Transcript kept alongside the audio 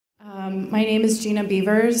My name is Gina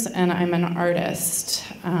Beavers, and I'm an artist.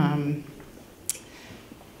 I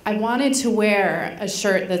wanted to wear a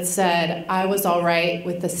shirt that said, "I was all right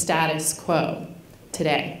with the status quo"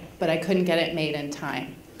 today, but I couldn't get it made in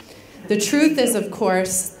time. The truth is, of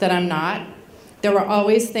course, that I'm not. There were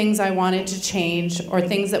always things I wanted to change or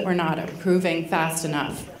things that were not improving fast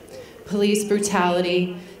enough. Police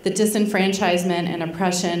brutality, the disenfranchisement and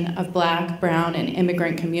oppression of Black, brown, and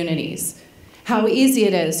immigrant communities. How easy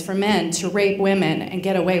it is for men to rape women and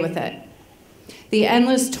get away with it. The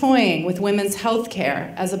endless toying with women's health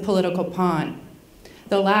care as a political pawn.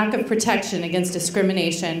 The lack of protection against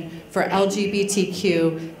discrimination for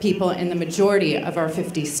LGBTQ people in the majority of our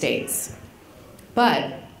 50 states.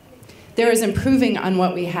 But there is improving on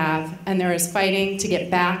what we have, and there is fighting to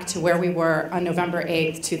get back to where we were on November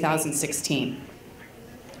 8th, 2016.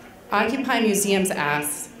 Occupy Museums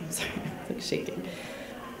asks, I'm sorry, I'm like shaking.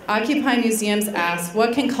 Occupy Museums asks,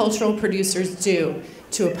 what can cultural producers do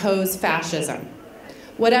to oppose fascism?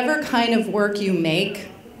 Whatever kind of work you make,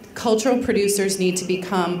 cultural producers need to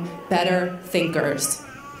become better thinkers.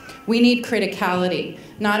 We need criticality,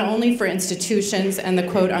 not only for institutions and the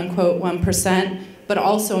quote-unquote 1%, but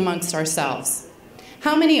also amongst ourselves.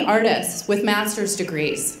 How many artists with master's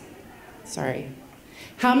degrees,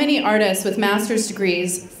 how many artists with master's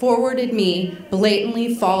degrees forwarded me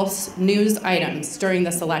blatantly false news items during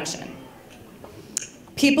this election?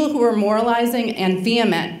 People who were moralizing and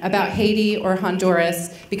vehement about Haiti or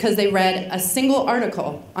Honduras because they read a single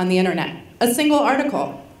article on the internet, a single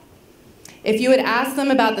article. If you had asked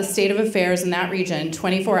them about the state of affairs in that region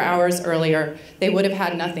 24 hours earlier, they would have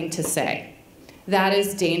had nothing to say. That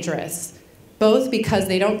is dangerous, both because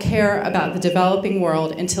they don't care about the developing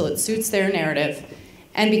world until it suits their narrative,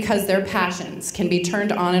 and because their passions can be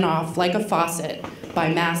turned on and off like a faucet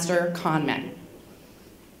by master con men.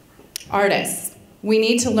 Artists, we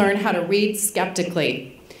need to learn how to read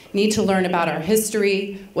skeptically, need to learn about our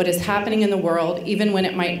history, what is happening in the world, even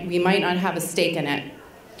when we might not have a stake in it.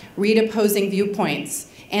 Read opposing viewpoints,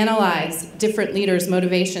 analyze different leaders'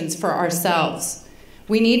 motivations for ourselves.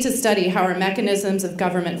 We need to study how our mechanisms of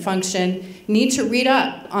government function, need to read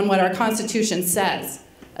up on what our Constitution says,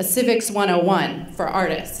 a civics 101 for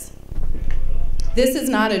artists. This is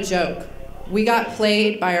not a joke. We got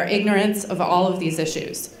played by our ignorance of all of these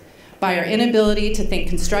issues, by our inability to think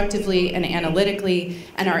constructively and analytically,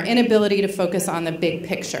 and our inability to focus on the big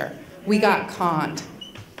picture. We got conned.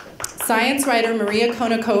 Science writer Maria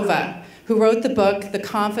Konnikova, who wrote the book, The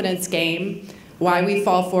Confidence Game, Why We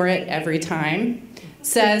Fall For It Every Time,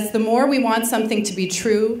 says the more we want something to be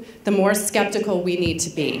true, the more skeptical we need to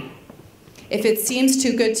be. If it seems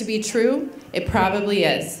too good to be true, it probably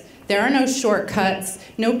is. There are no shortcuts,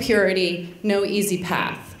 no purity, no easy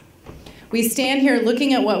path. We stand here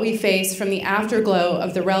looking at what we face from the afterglow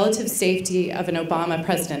of the relative safety of an Obama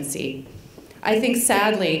presidency. I think,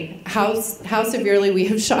 sadly, how severely we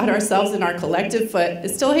have shot ourselves in our collective foot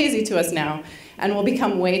is still hazy to us now and will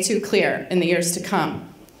become way too clear in the years to come.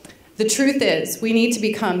 The truth is, we need to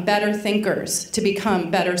become better thinkers to become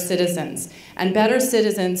better citizens, and better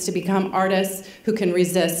citizens to become artists who can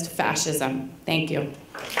resist fascism. Thank you.